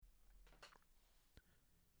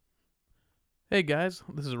Hey guys,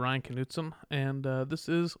 this is Ryan Knutson, and this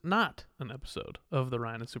is not an episode of the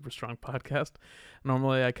Ryan and Super Strong podcast.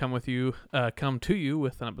 Normally, I come to you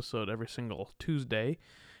with an episode every single Tuesday,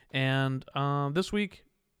 and this week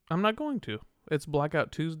I'm not going to. It's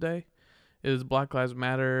Blackout Tuesday. It is Black Lives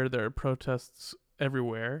Matter. There are protests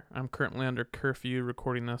everywhere. I'm currently under curfew,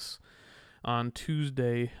 recording this on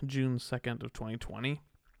Tuesday, June 2nd of 2020.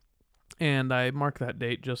 And I mark that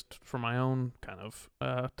date just for my own kind of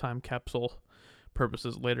time capsule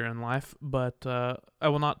purposes later in life. But I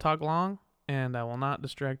will not talk long, and I will not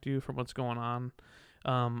distract you from what's going on.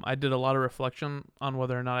 I did a lot of reflection on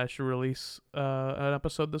whether or not I should release an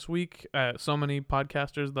episode this week. So many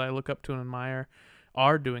podcasters that I look up to and admire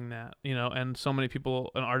are doing that, and so many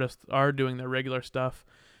people and artists are doing their regular stuff,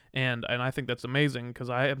 and I think that's amazing because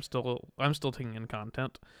I'm still taking in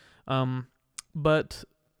content. But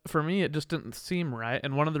for me, it just didn't seem right.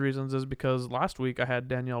 And one of the reasons is because last week I had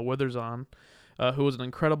Danielle Withers on, who was an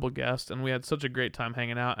incredible guest, and we had such a great time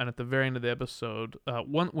hanging out. And at the very end of the episode,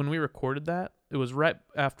 when we recorded that, it was right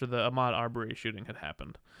after the Ahmaud Arbery shooting had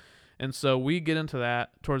happened. And so we get into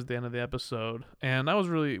that towards the end of the episode. And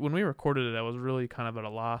when we recorded it, I was really kind of at a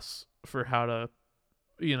loss for how to,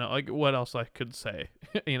 what else I could say,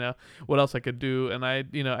 what else I could do. And I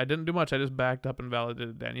didn't do much. I just backed up and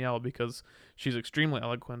validated Danielle because she's extremely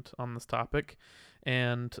eloquent on this topic.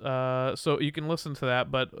 And so you can listen to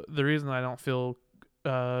that. But the reason I don't feel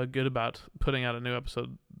good about putting out a new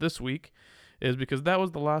episode this week is because that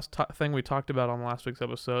was the last thing we talked about on last week's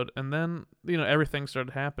episode. And then, everything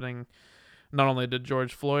started happening. Not only did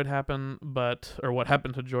George Floyd happen, or what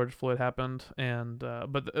happened to George Floyd happened,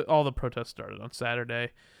 but all the protests started on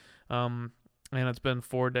Saturday, and it's been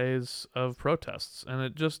 4 days of protests, and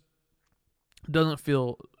it just doesn't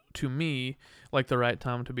feel to me like the right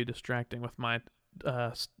time to be distracting with my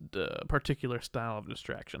particular style of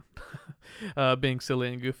distraction. Being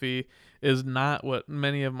silly and goofy is not what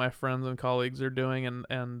many of my friends and colleagues are doing,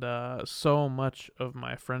 and so much of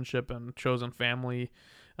my friendship and chosen family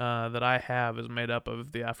that I have is made up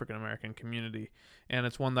of the African American community, and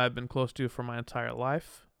it's one that I've been close to for my entire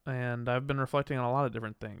life. And I've been reflecting on a lot of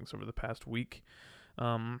different things over the past week.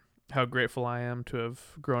 How grateful I am to have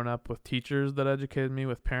grown up with teachers that educated me,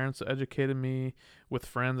 with parents that educated me, with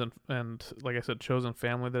friends and like I said, chosen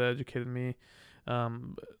family that educated me.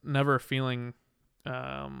 Never feeling,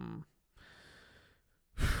 never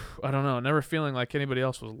feeling like anybody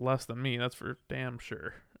else was less than me. That's for damn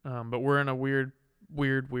sure. But we're in a weird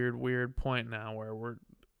point now where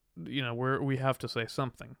we have to say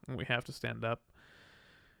something, and we have to stand up,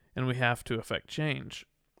 and we have to affect change.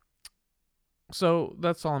 So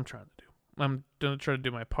that's all I'm trying to do. I'm going to try to do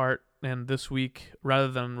my part. And this week, rather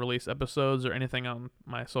than release episodes or anything on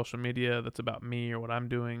my social media that's about me or what I'm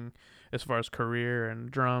doing as far as career and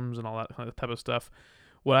drums and all that kind of type of stuff,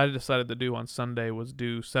 what I decided to do on Sunday was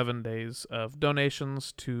do 7 days of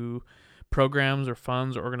donations to programs or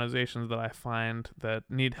funds or organizations that I find that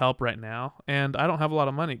need help right now. And I don't have a lot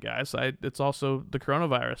of money, guys. It's also the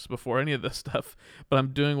coronavirus before any of this stuff, but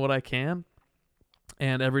I'm doing what I can.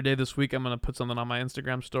 And every day this week, I'm going to put something on my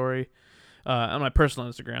Instagram story, on my personal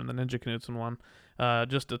Instagram, the Ninja Knutson one,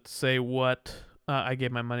 just to say what I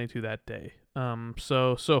gave my money to that day.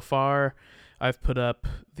 So far, I've put up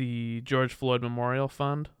the George Floyd Memorial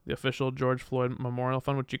Fund, the official George Floyd Memorial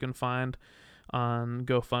Fund, which you can find on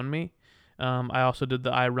GoFundMe. I also did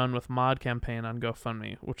the I Run With Mod campaign on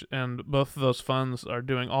GoFundMe, and both of those funds are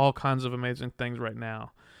doing all kinds of amazing things right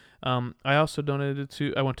now. I also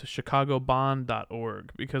I went to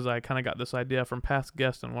chicagobond.org because I kind of got this idea from past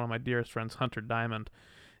guest and one of my dearest friends, Hunter Diamond,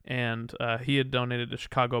 and he had donated to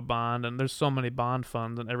Chicago Bond, and there's so many bond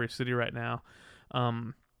funds in every city right now.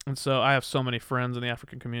 And so I have so many friends in the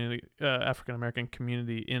African American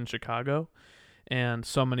community in Chicago, and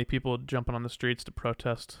so many people jumping on the streets to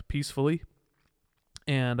protest peacefully.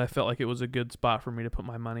 And I felt like it was a good spot for me to put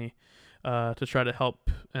my money to try to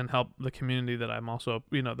help the community that I'm also,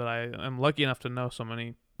 that I am lucky enough to know so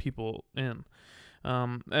many people in.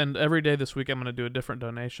 And every day this week, I'm going to do a different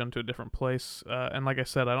donation to a different place. And like I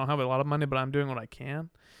said, I don't have a lot of money, but I'm doing what I can.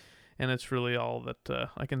 And it's really all that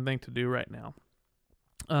I can think to do right now.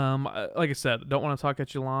 Like I said, don't want to talk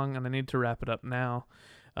at you long, and I need to wrap it up now.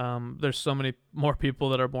 There's so many more people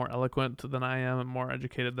that are more eloquent than I am and more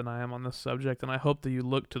educated than I am on this subject, and I hope that you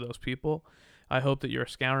look to those people. I hope that you're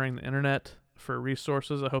scouring the internet for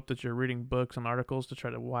resources. I hope that you're reading books and articles to try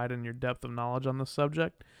to widen your depth of knowledge on this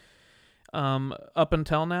subject. Up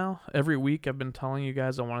until now, every week I've been telling you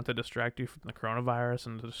guys I wanted to distract you from the coronavirus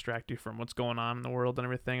and to distract you from what's going on in the world and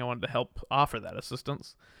everything. I wanted to help offer that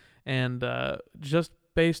assistance. And just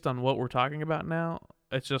based on what we're talking about now,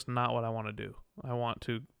 it's just not what I want to do. I want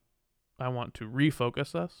to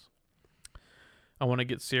refocus us. I want to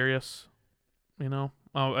get serious, you know.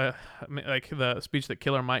 Like the speech that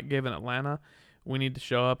Killer Mike gave in Atlanta, we need to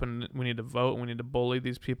show up and we need to vote and we need to bully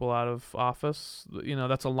these people out of office. You know,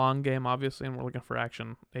 that's a long game, obviously, and we're looking for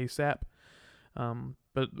action ASAP.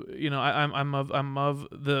 But you know, I'm of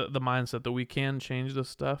the mindset that we can change this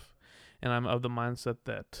stuff, and I'm of the mindset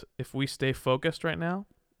that if we stay focused right now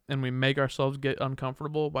and we make ourselves get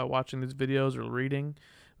uncomfortable by watching these videos or reading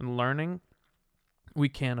and learning, we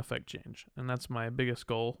can affect change. And that's my biggest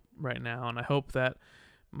goal right now. And I hope that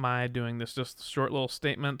my doing this just short little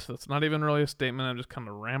statement that's not even really a statement, I'm just kind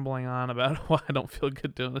of rambling on about why I don't feel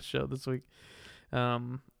good doing the show this week,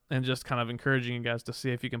 and just kind of encouraging you guys to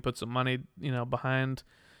see if you can put some money, you know, behind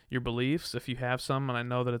your beliefs if you have some. And I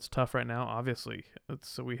know that it's tough right now, obviously.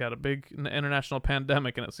 We had a big international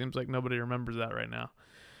pandemic and it seems like nobody remembers that right now.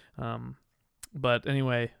 But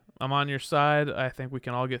anyway, I'm on your side. I think we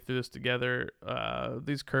can all get through this together.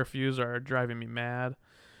 These curfews are driving me mad.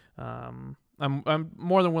 I'm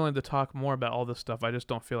more than willing to talk more about all this stuff. I just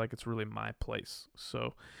don't feel like it's really my place.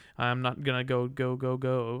 So I'm not gonna go.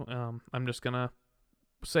 I'm just gonna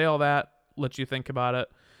say all that, let you think about it,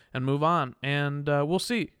 and move on. And we'll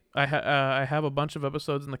see. I have a bunch of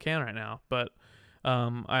episodes in the can right now, but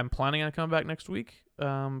I'm planning on coming back next week.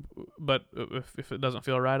 But if it doesn't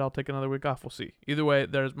feel right, I'll take another week off. We'll see. Either way,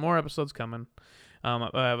 there's more episodes coming. I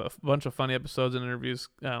have a bunch of funny episodes and interviews,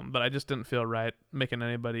 but I just didn't feel right making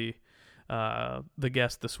anybody the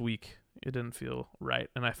guest this week. It didn't feel right,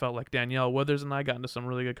 and I felt like Danielle Withers and I got into some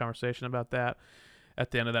really good conversation about that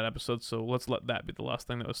at the end of that episode, so let's let that be the last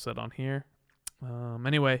thing that was said on here.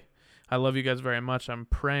 Anyway, I love you guys very much. I'm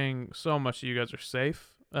praying so much that you guys are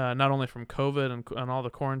safe, not only from COVID and all the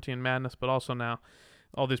quarantine madness, but also now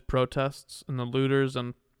all these protests and the looters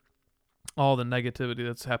and all the negativity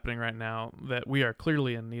that's happening right now that we are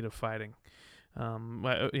clearly in need of fighting.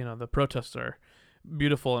 You know, the protests are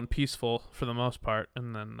beautiful and peaceful for the most part,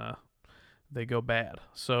 and then they go bad.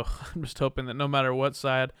 So I'm just hoping that no matter what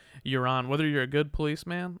side you're on, whether you're a good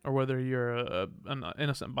policeman or whether you're an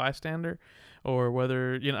innocent bystander, or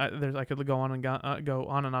whether, you know, I could go on and go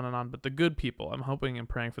on and on and on, but the good people, I'm hoping and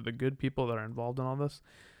praying for the good people that are involved in all this,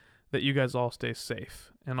 that you guys all stay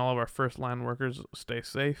safe, and all of our first line workers stay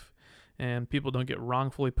safe, and people don't get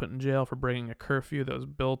wrongfully put in jail for breaking a curfew that was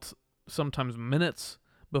built sometimes minutes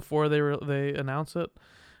before they announce it.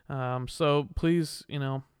 So please, you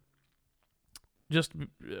know, just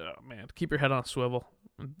keep your head on a swivel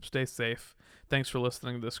and stay safe. Thanks for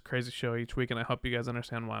listening to this crazy show each week, and I hope you guys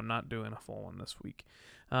understand why I'm not doing a full one this week.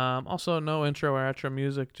 Also, no intro or outro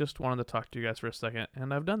music. Just wanted to talk to you guys for a second,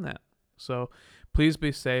 and I've done that. So please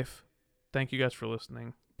be safe. Thank you guys for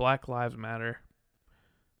listening. Black Lives Matter.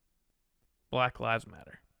 Black Lives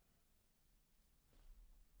Matter.